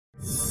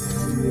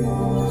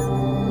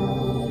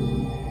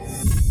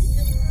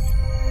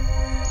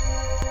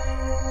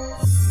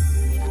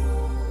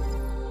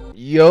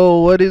Yo,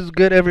 what is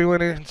good,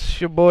 everyone?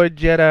 It's your boy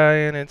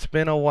Jedi, and it's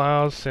been a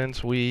while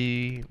since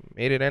we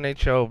made an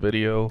NHL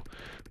video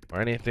or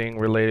anything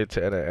related to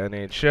the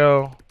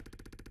NHL.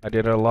 I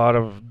did a lot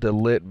of the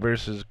lit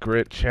versus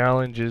grit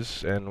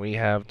challenges, and we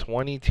have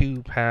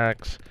 22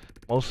 packs,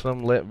 most of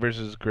them lit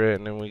versus grit,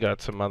 and then we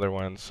got some other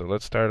ones. So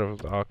let's start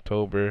with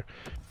October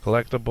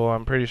collectible.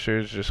 I'm pretty sure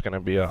it's just gonna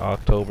be an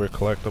October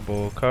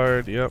collectible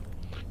card. Yep.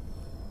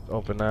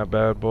 Open that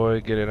bad boy,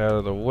 get it out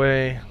of the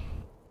way,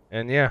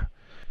 and yeah.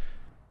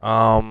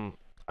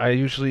 I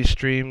usually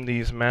stream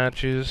these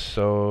matches,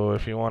 so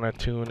if you want to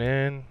tune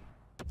in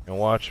and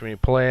watch me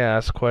play,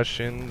 ask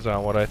questions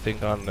on what I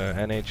think on the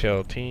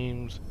NHL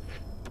teams,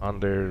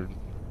 on their,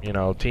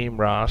 team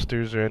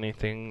rosters or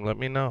anything, let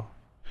me know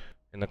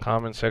in the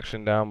comment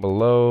section down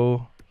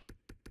below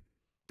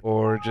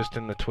or just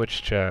in the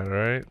Twitch chat,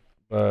 alright?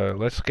 But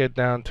let's get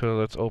down to it.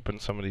 Let's open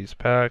some of these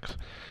packs.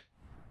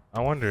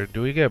 I wonder,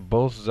 do we get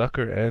both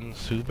Zucker and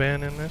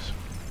Subban in this?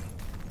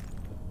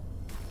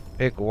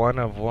 Pick one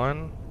of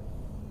one.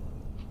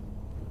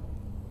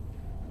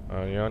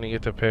 You only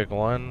get to pick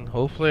one.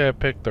 Hopefully I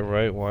picked the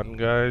right one,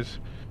 guys.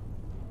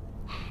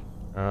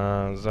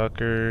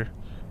 Zucker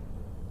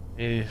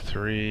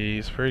 83.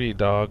 He's pretty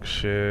dog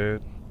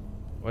shit.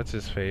 What's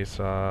his face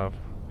off?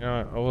 You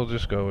know what? We'll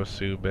just go with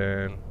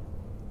Subban.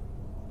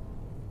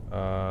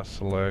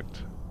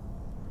 Select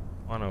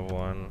one of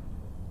one.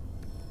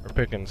 We're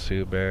picking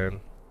Subban.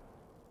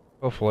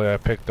 Hopefully I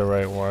picked the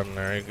right one.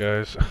 Alright,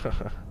 guys.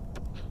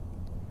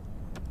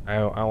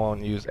 I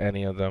won't use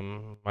any of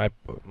them.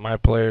 My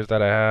players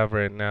that I have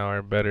right now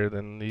are better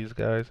than these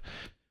guys.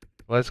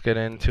 Let's get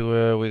into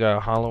it. We got a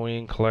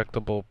Halloween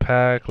collectible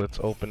pack. Let's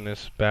open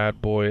this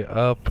bad boy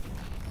up.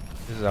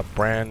 This is a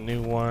brand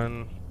new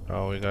one.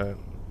 Oh, we got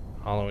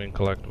Halloween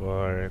collectible.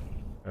 Alright.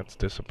 That's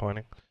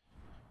disappointing.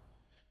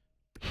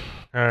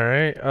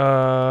 Alright,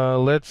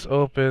 let's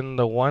open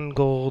the 1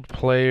 gold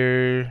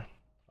player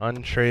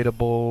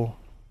untradeable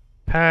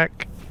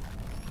pack.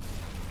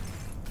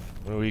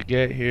 When we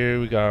get here,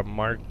 we got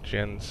Mark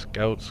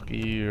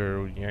Janskowski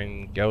or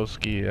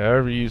Jankowski,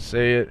 however you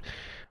say it.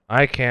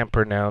 I can't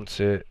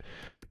pronounce it.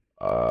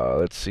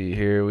 Let's see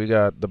here. We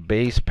got the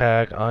base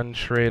pack,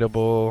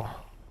 untradeable.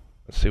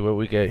 Let's see what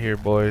we get here,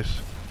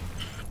 boys.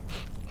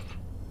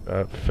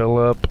 Got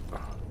Philip,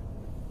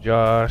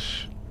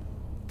 Josh.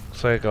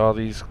 Looks like all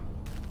these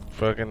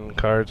fucking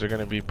cards are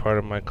gonna be part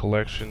of my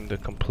collection, the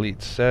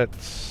complete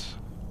sets.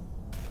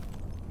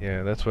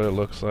 Yeah, that's what it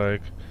looks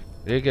like.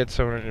 They get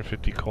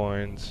 750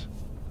 coins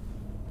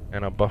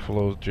and a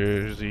Buffalo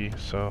jersey,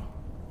 so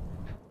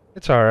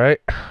it's alright.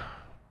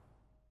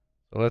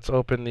 So let's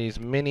open these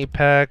mini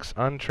packs,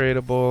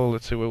 untradeable.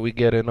 Let's see what we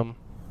get in them.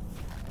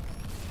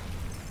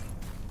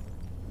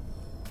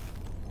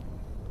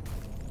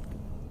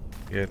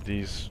 Get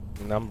these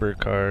number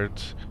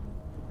cards.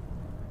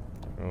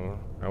 Oh,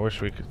 I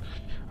wish we could.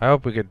 I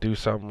hope we could do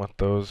something with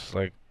those,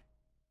 like,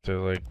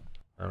 to,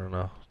 I don't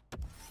know,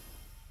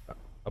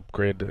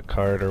 upgrade the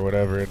card or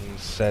whatever in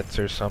sets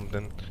or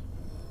something.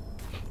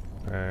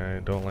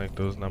 I don't like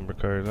those number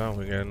cards. Oh,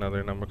 we get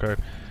another number card.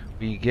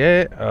 We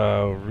get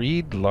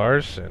Reed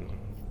Larson.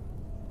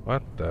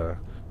 What the?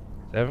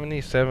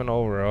 77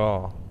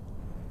 overall.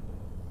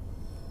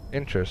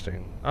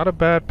 Interesting. Not a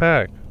bad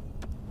pack.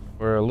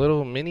 For a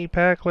little mini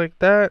pack like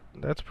that,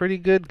 that's pretty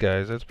good,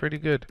 guys. That's pretty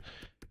good.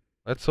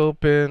 Let's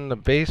open the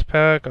base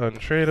pack,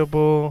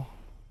 untradeable.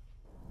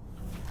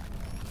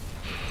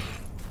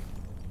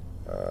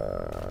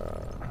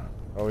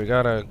 Oh, we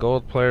got a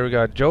gold player. We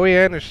got Joey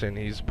Anderson.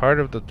 He's part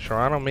of the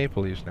Toronto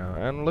Maple Leafs now.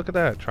 And look at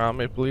that, Toronto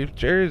Maple Leaf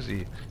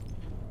jersey.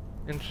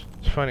 It's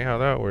funny how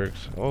that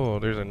works. Oh,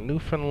 there's a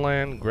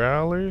Newfoundland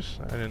Growlers.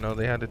 I didn't know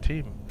they had a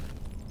team.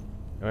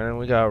 And then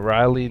we got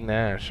Riley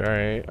Nash.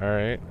 Alright,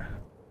 alright.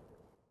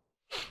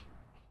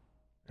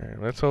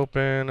 Alright, let's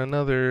open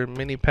another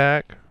mini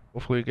pack.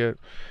 Hopefully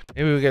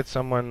maybe we get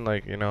someone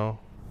like,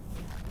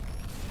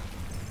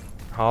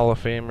 Hall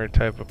of Famer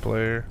type of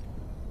player.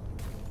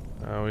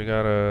 We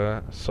got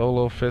a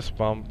solo fist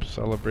bump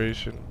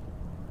celebration.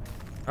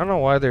 I don't know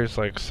why there's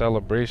like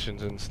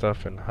celebrations and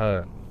stuff in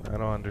HUD. I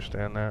don't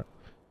understand that.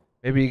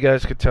 Maybe you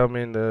guys could tell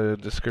me in the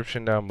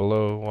description down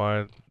below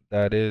why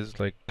that is,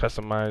 like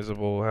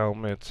customizable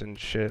helmets and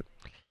shit.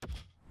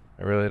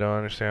 I really don't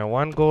understand.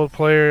 1 gold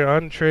player,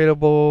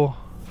 untradeable.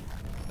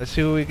 Let's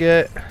see what we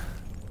get.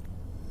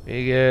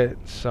 We get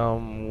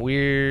some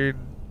weird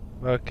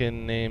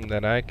fucking name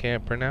that I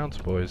can't pronounce,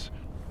 boys.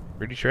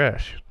 Pretty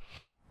trash.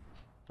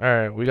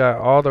 Alright, we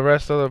got all the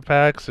rest of the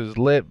packs is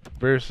lit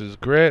versus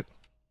grit.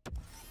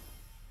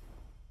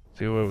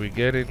 See what we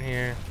get in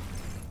here.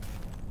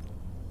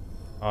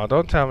 Oh,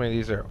 don't tell me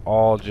these are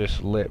all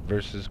just lit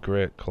versus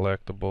grit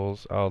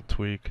collectibles. I'll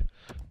tweak.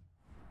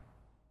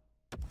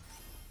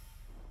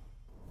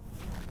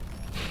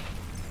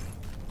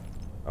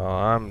 Oh,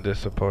 I'm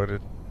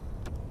disappointed.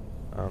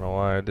 I don't know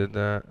why I did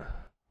that.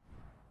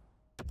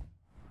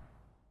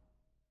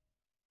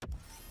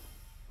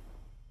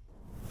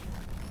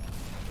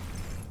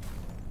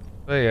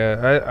 But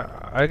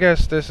yeah, I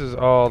guess this is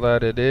all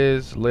that it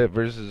is. Lit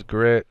versus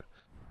grit.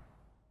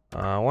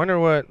 I wonder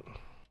what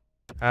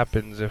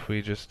happens if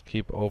we just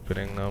keep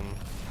opening them.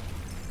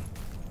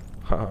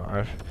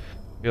 I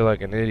feel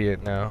like an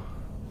idiot now.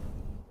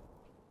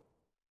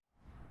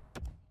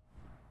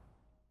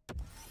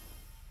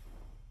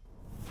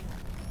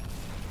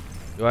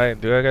 Do I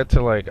get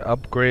to like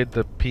upgrade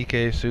the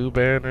PK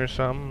Subban or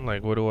something?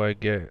 Like what do I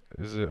get?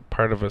 Is it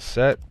part of a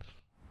set?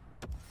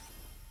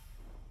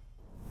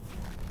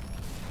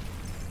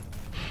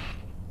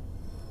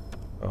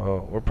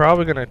 Oh, we're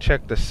probably gonna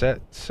check the set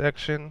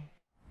section,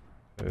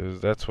 'cause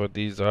that's what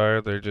these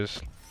are. They're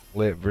just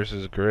lit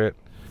versus grit.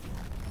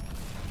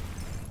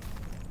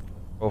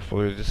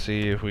 Hopefully to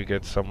see if we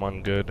get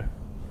someone good.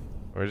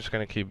 We're just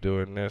gonna keep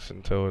doing this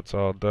until it's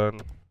all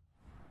done.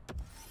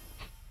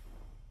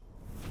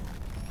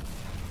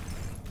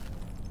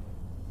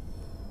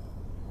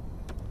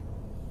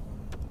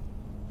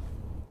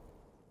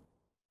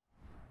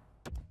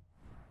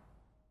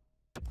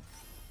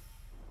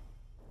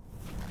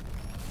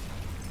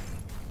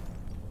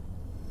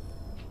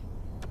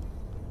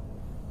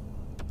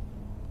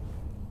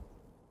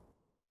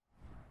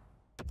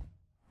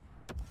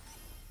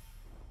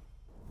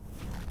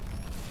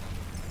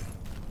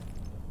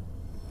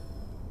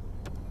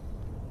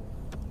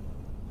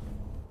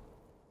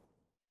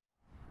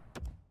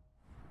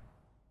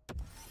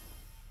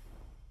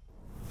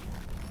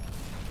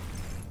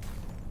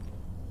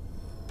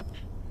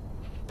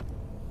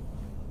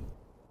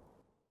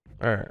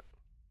 Alright.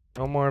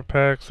 No more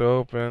packs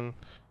open.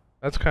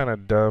 That's kinda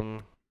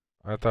dumb.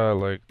 I thought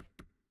like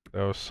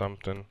that was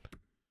something.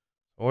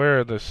 Where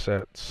are the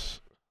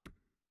sets?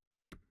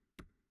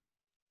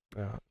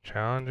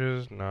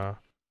 Challenges? Nah.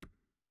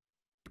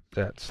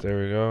 Sets,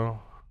 there we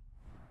go.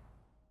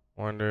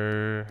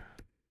 Wonder.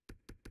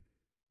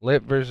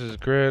 Lit versus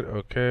grit,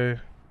 okay.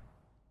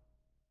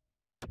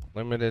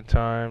 Limited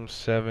time,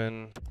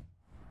 7.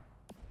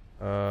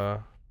 Uh,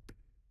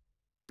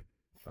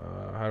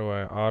 how do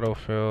I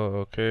autofill?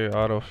 Okay,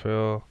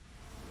 autofill.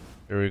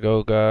 Here we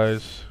go,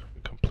 guys.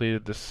 We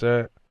completed the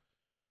set.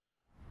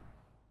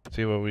 Let's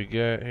see what we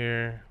get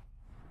here.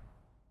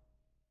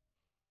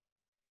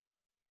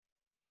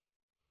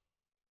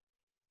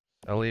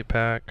 Ellie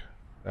pack.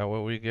 Is that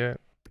what we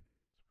get?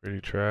 It's pretty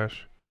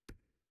trash.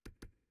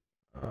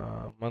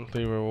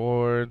 Monthly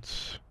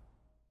rewards.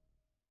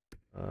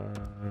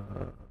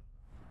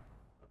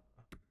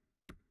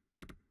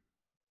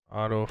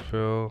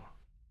 Autofill.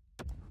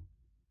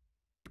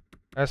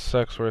 That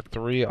sucks. We're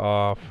 3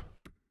 off.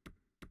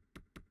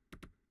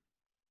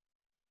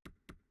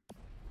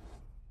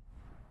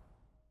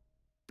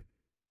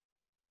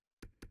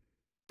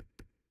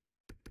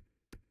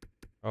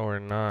 Oh, we're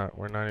not.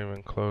 We're not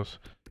even close.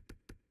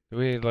 Do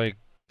we like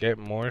get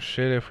more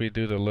shit if we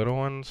do the little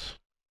ones?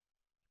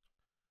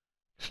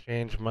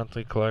 Exchange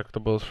monthly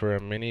collectibles for a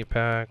mini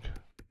pack.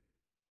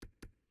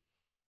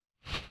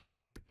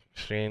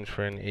 Exchange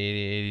for an 80,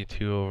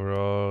 82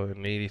 overall,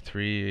 an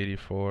 83,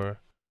 84.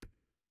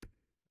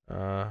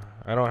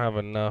 I don't have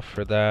enough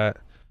for that.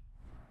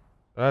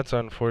 That's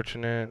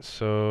unfortunate.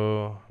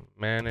 So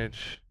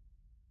manage.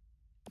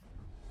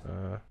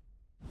 We're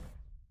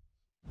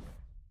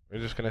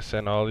just gonna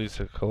send all these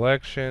to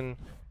collection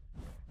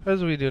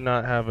because we do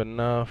not have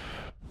enough.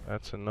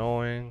 That's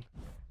annoying.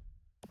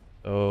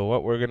 So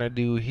what we're gonna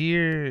do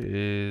here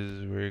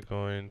is we're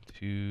going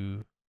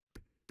to,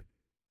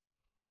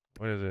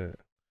 what is it?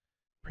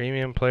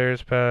 Premium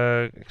players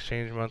pack,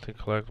 exchange monthly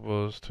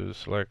collectibles to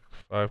select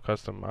 5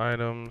 custom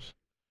items.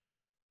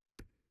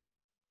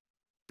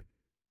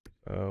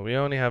 We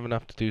only have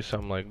enough to do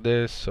something like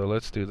this, so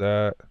let's do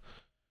that.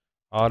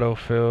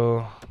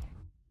 Autofill,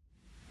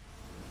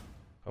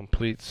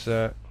 complete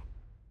set.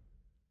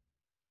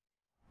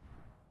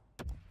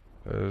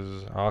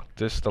 Because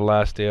this is the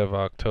last day of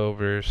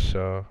October,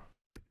 so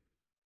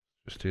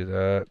just do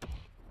that.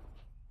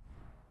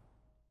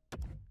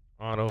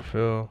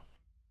 Autofill.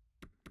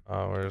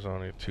 Oh, there's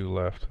only 2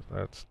 left.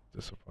 That's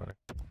disappointing.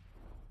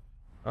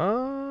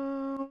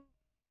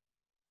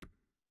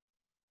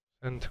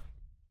 And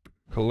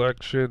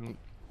collection.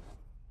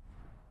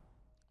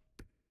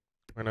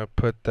 We're gonna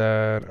put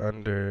that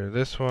under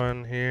this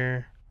one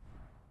here.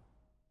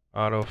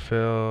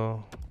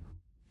 Autofill.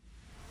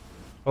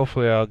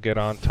 Hopefully I'll get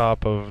on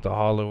top of the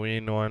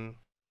Halloween one.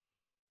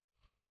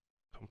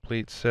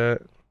 Complete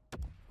set.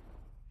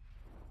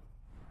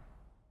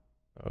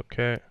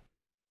 Okay.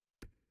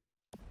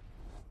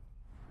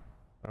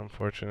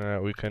 Unfortunate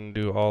that we couldn't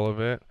do all of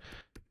it.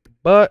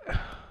 But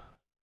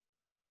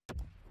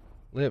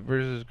lit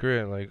versus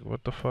grit, like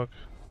what the fuck?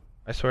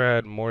 I swear I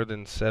had more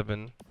than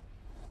 7.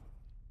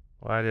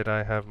 Why did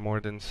I have more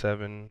than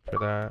 7 for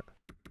that?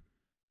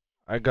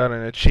 I got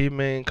an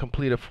achievement,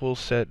 complete a full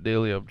set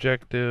daily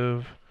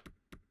objective.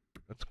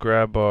 Let's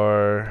grab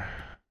our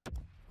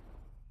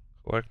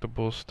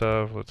collectible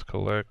stuff. Let's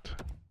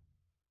collect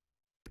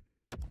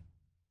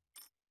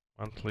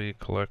monthly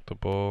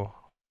collectible.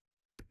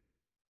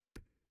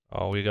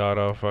 Oh, we got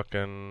a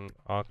fucking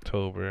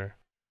October.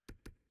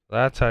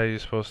 That's how you're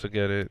supposed to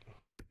get it.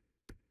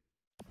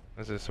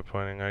 That's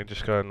disappointing. I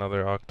just got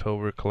another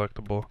October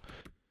collectible.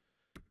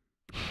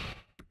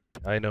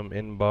 Item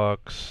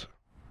inbox.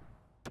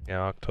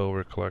 Yeah,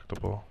 October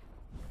collectible.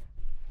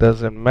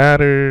 Doesn't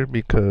matter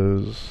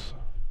because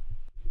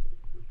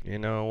you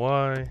know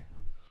why?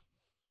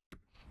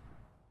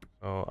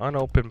 So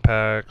unopened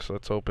packs,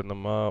 let's open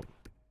them up.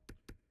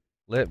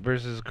 Lit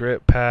versus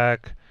Grit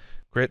pack.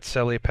 Grit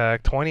Selly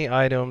pack. 20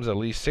 items, at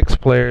least 6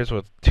 players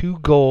with 2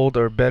 gold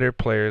or better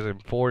players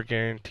and 4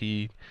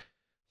 guaranteed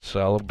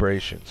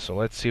celebrations. So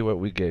let's see what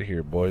we get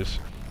here, boys.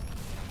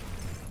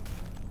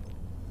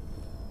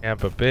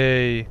 Tampa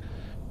Bay.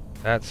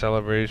 That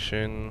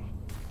celebration.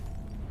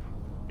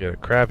 Get a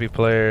crappy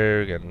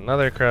player, get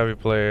another crappy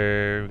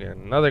player, get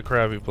another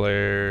crappy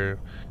player.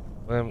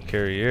 William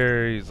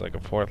Carrier, he's like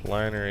a fourth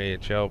liner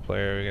AHL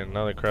player, we get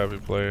another crappy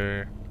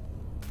player.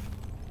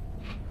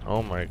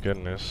 Oh my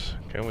goodness.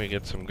 Can we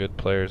get some good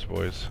players,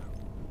 boys?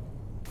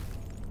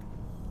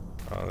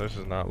 Oh, this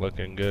is not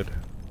looking good.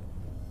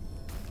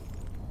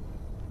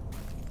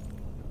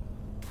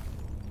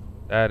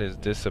 That is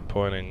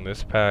disappointing.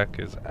 This pack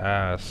is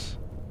ass.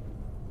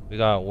 We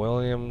got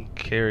William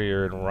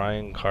Carrier and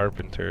Ryan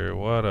Carpenter.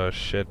 What a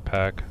shit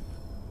pack.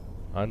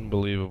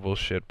 Unbelievable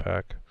shit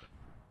pack.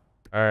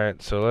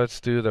 Alright, so let's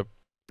do the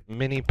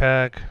mini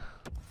pack.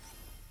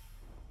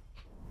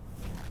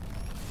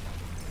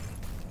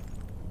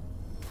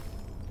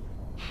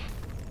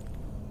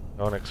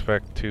 Don't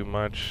expect too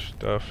much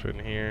stuff in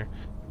here.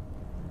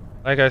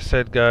 Like I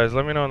said, guys,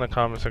 let me know in the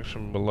comment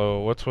section below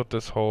what's with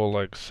this whole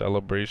like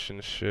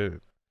celebration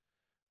shit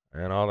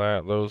and all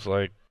that. Those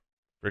like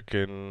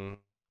freaking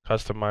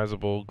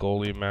customizable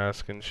goalie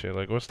mask and shit.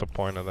 Like, what's the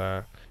point of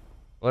that?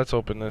 Let's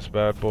open this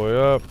bad boy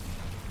up.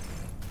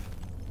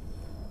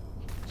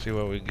 See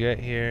what we get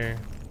here.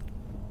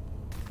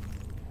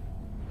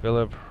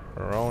 Philip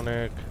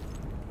Hronek,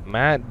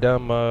 Matt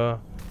Dumba.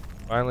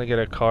 Finally get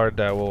a card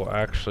that we'll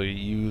actually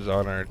use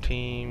on our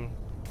team.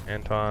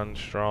 Anton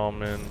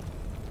Strawman.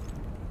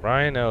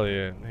 Brian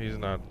Elliott, he's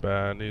not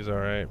bad, he's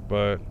alright,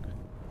 but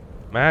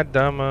Matt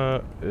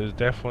Dumba is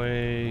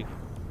definitely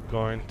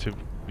going to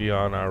be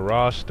on our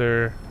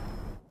roster.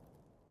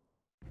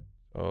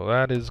 So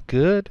that is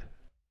good.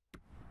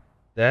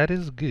 That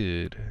is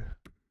good.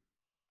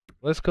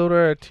 Let's go to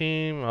our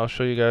team. I'll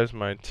show you guys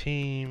my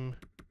team.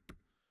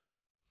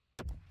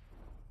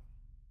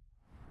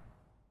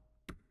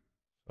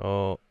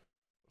 So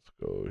let's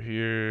go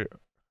here.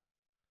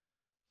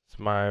 It's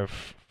my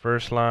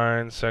first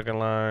line, second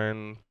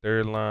line,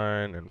 third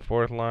line, and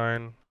fourth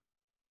line.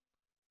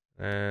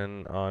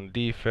 And on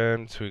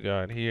defense, we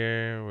got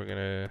here. We're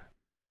gonna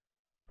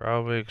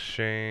probably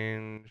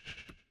exchange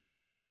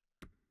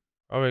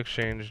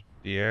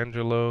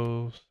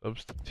D'Angelo,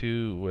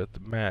 substitute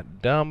with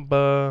Matt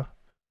Dumba.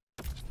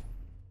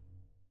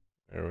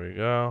 There we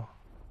go.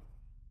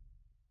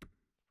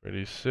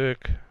 Pretty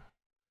sick.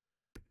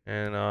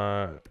 And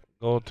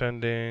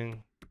goaltending,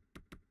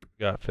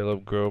 got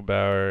Philip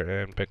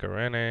Grobauer and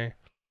Picarene.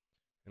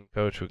 And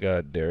coach, we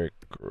got Derek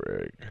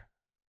Gregg.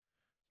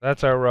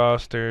 That's our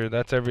roster.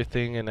 That's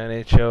everything in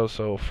NHL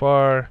so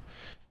far.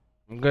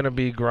 I'm gonna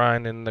be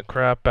grinding the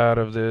crap out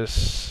of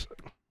this.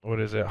 What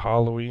is it?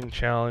 Halloween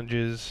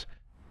challenges.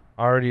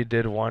 Already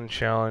did one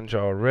challenge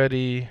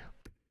already.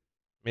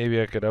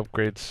 Maybe I could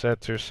upgrade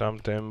sets or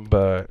something,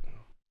 but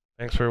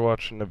thanks for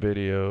watching the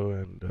video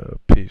and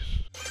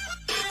peace.